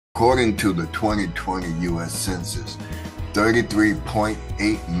According to the 2020 US Census,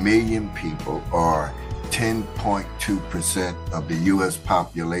 33.8 million people, or 10.2% of the US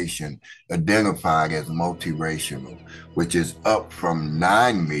population, identified as multiracial, which is up from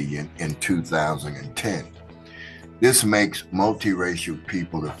 9 million in 2010. This makes multiracial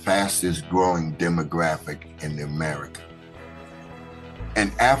people the fastest growing demographic in America.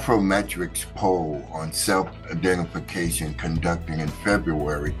 An Afrometrics poll on self-identification conducted in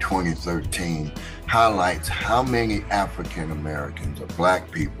February 2013 highlights how many African Americans or Black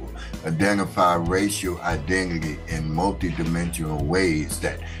people identify racial identity in multidimensional ways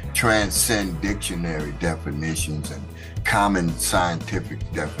that transcend dictionary definitions and common scientific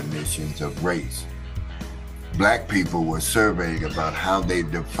definitions of race. Black people were surveyed about how they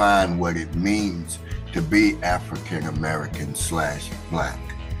define what it means to be African American / Black.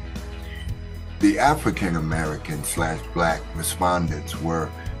 The African American / Black respondents who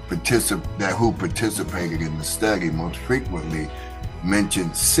participated in the study most frequently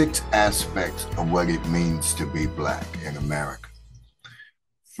mentioned 6 aspects of what it means to be Black in America.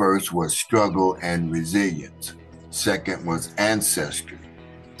 First was struggle and resilience. Second was ancestry.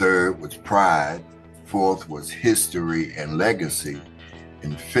 Third was pride. Fourth was history and legacy.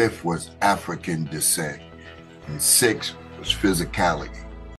 And fifth was African descent. And sixth was physicality.